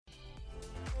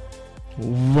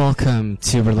Welcome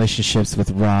to Relationships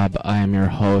with Rob. I am your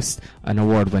host, an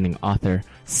award-winning author,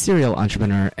 serial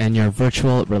entrepreneur, and your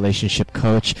virtual relationship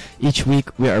coach. Each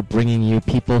week, we are bringing you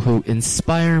people who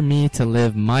inspire me to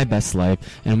live my best life,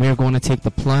 and we are going to take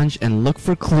the plunge and look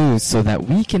for clues so that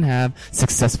we can have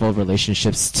successful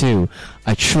relationships too.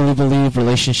 I truly believe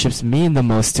relationships mean the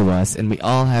most to us, and we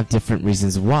all have different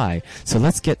reasons why. So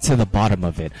let's get to the bottom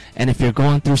of it. And if you're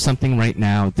going through something right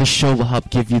now, this show will help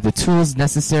give you the tools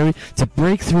necessary to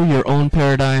break through your own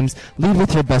paradigms, lead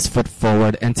with your best foot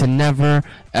forward, and to never,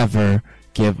 ever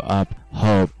give up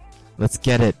hope. Let's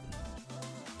get it.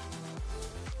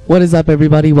 What is up,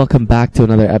 everybody? Welcome back to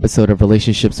another episode of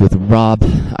Relationships with Rob.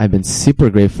 I've been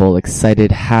super grateful,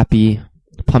 excited, happy,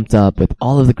 pumped up with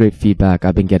all of the great feedback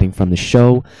I've been getting from the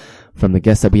show, from the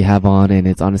guests that we have on, and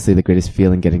it's honestly the greatest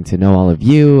feeling getting to know all of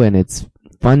you, and it's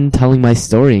fun telling my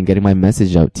story and getting my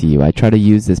message out to you. I try to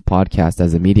use this podcast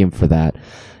as a medium for that,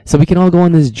 so we can all go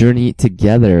on this journey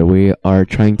together. We are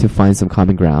trying to find some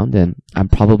common ground, and I'm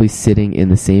probably sitting in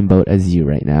the same boat as you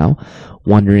right now,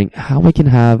 wondering how we can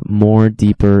have more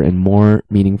deeper and more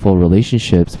meaningful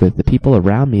relationships with the people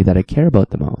around me that I care about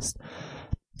the most.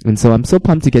 And so I'm so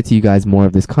pumped to get to you guys more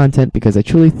of this content, because I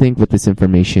truly think with this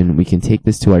information, we can take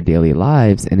this to our daily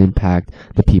lives and impact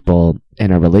the people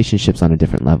and our relationships on a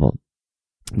different level.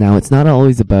 Now, it's not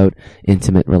always about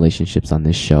intimate relationships on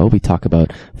this show. We talk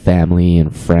about family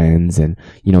and friends and,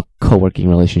 co-working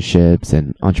relationships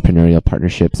and entrepreneurial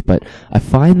partnerships. But I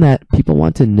find that people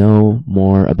want to know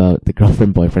more about the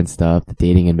girlfriend-boyfriend stuff, the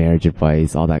dating and marriage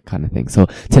advice, all that kind of thing. So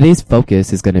today's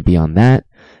focus is going to be on that.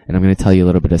 And I'm going to tell you a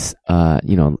little bit of,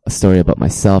 a story about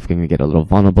myself. I'm going to get a little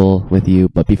vulnerable with you.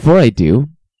 But before I do,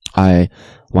 I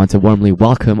want to warmly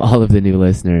welcome all of the new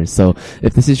listeners. So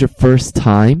if this is your first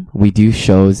time, we do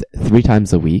shows 3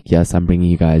 times a week. Yes, I'm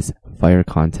bringing you guys fire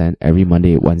content every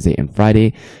Monday, Wednesday, and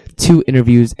Friday. 2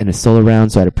 interviews and a solo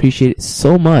round. So I'd appreciate it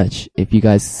so much if you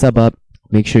guys sub up.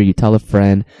 Make sure you tell a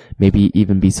friend, maybe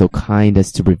even be so kind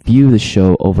as to review the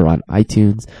show over on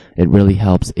iTunes. It really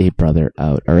helps a brother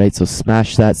out. All right. So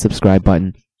smash that subscribe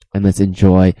button and let's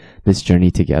enjoy this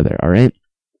journey together. All right.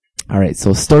 All right.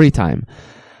 So story time.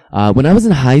 When I was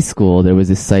in high school, there was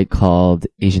this site called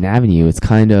Asian Avenue. It's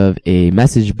kind of a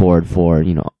message board for,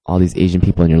 all these Asian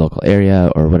people in your local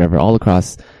area or whatever, all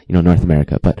across, North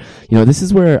America. But, this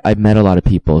is where I met a lot of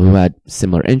people who had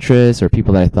similar interests or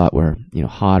people that I thought were,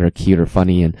 hot or cute or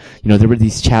funny. And, there were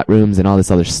these chat rooms and all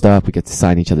this other stuff. We get to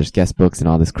sign each other's guest books and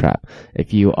all this crap.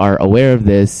 If you are aware of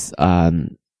this,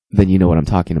 then you know what I'm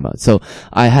talking about. So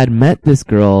I had met this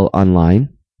girl online.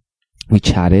 We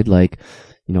chatted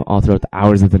all throughout the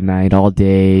hours of the night, all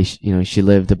day. She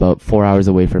lived about 4 hours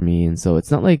away from me. And so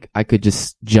it's not like I could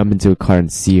just jump into a car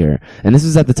and see her. And this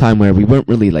was at the time where we weren't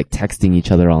really texting each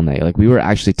other all night. We were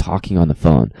actually talking on the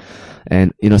phone.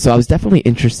 And, so I was definitely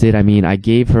interested. I mean, I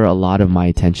gave her a lot of my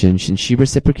attention and she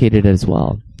reciprocated it as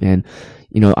well. And,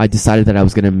 I decided that I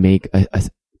was going to make a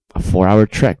 4-hour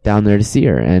trek down there to see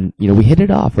her. And, we hit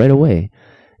it off right away.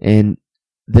 And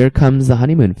there comes the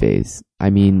honeymoon phase. I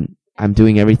mean, I'm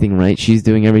doing everything right. She's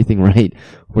doing everything right.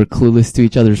 We're clueless to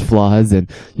each other's flaws.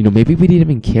 And, maybe we didn't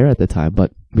even care at the time,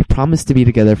 but we promised to be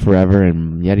together forever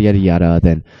and yada, yada, yada.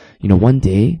 Then, one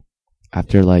day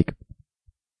after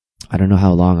I don't know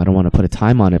how long, I don't want to put a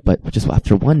time on it, but just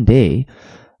after one day,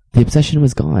 the obsession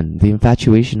was gone. The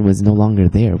infatuation was no longer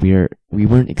there. We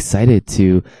weren't excited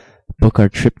to book our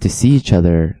trip to see each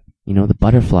other. The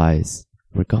butterflies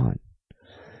were gone.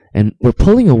 And we're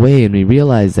pulling away and we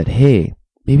realize that, hey,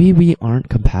 maybe we aren't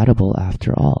compatible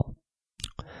after all.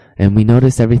 And we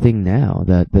notice everything now,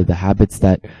 the habits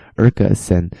that irk us.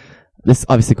 And this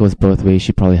obviously goes both ways.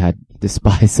 She probably had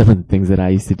despised some of the things that I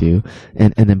used to do.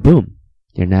 And then boom,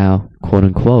 you're now, quote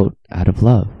unquote, out of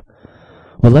love.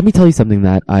 Well, let me tell you something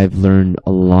that I've learned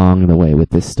along the way with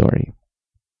this story.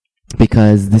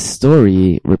 Because this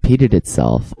story repeated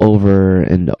itself over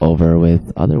and over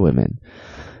with other women.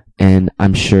 And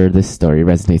I'm sure this story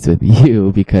resonates with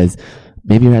you because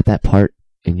maybe you're at that part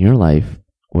in your life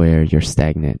where you're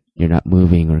stagnant. You're not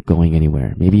moving or going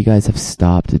anywhere. Maybe you guys have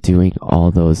stopped doing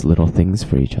all those little things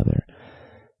for each other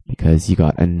because you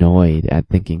got annoyed at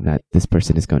thinking that this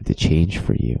person is going to change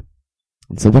for you.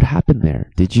 And so what happened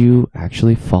there? Did you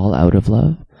actually fall out of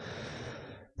love?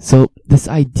 So this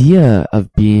idea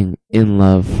of being in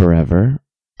love forever,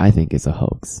 I think, is a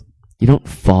hoax. You don't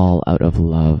fall out of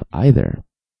love either.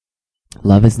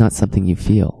 Love is not something you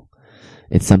feel.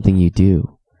 It's something you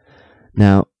do.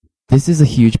 Now, this is a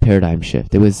huge paradigm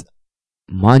shift. It was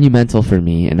monumental for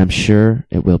me, and I'm sure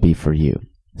it will be for you.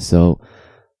 So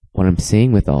what I'm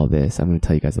saying with all this, I'm going to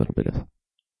tell you guys a little bit of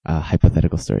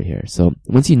hypothetical story here. So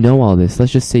once you know all this,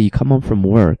 let's just say you come home from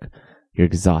work, you're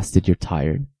exhausted, you're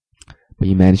tired, but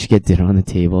you manage to get dinner on the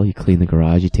table, you clean the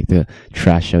garage, you take the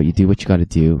trash out, you do what you gotta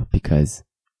do because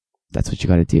that's what you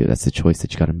gotta do. That's the choice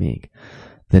that you gotta make.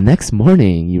 The next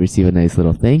morning, you receive a nice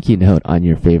little thank you note on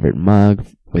your favorite mug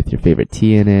with your favorite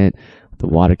tea in it, the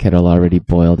water kettle already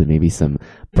boiled, and maybe some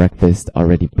breakfast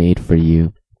already made for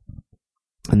you.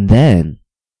 And then,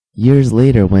 years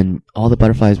later, when all the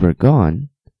butterflies were gone,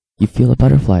 you feel a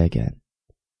butterfly again.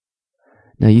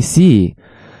 Now you see,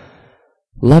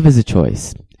 love is a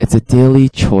choice. It's a daily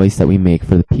choice that we make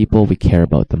for the people we care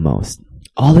about the most.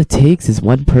 All it takes is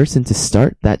one person to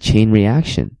start that chain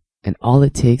reaction. And all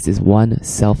it takes is one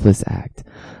selfless act.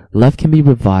 Love can be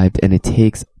revived, and it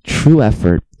takes true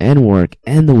effort and work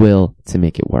and the will to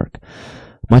make it work.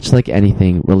 Much like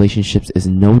anything, relationships is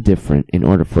no different. In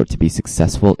order for it to be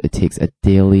successful, it takes a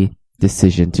daily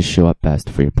decision to show up best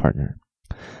for your partner.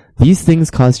 These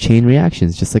things cause chain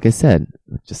reactions, just like I said,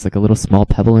 just like a little small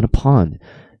pebble in a pond.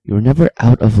 You were never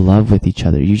out of love with each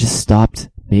other. You just stopped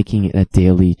making it a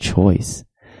daily choice.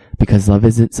 Because love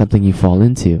isn't something you fall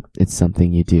into, it's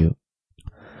something you do.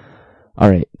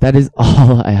 Alright, that is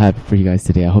all I have for you guys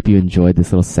today. I hope you enjoyed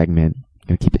this little segment.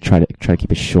 I'm gonna try to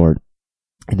keep it short.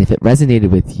 And if it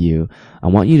resonated with you, I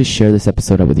want you to share this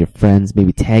episode out with your friends.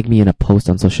 Maybe tag me in a post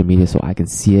on social media so I can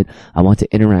see it. I want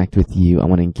to interact with you. I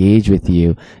want to engage with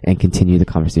you and continue the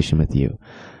conversation with you.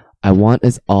 I want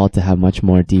us all to have much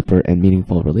more deeper and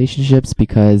meaningful relationships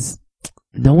because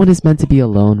no one is meant to be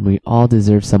alone. We all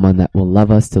deserve someone that will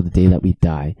love us till the day that we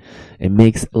die. It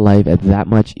makes life that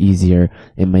much easier.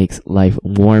 It makes life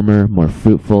warmer, more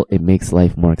fruitful. It makes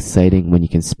life more exciting when you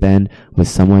can spend with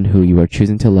someone who you are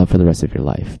choosing to love for the rest of your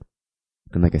life.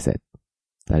 And like I said,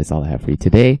 that is all I have for you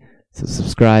today. So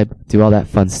subscribe, do all that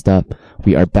fun stuff.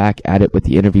 We are back at it with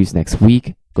the interviews next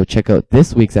week. Go check out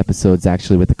this week's episodes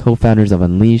actually with the co-founders of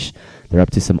Unleash. They're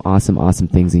up to some awesome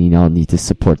things, and you all need to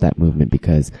support that movement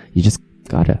because you just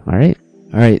gotta.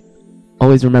 Alright.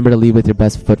 Always remember to lead with your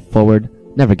best foot forward.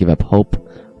 Never give up hope.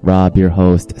 Rob, your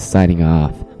host, signing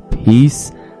off.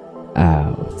 Peace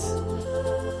out.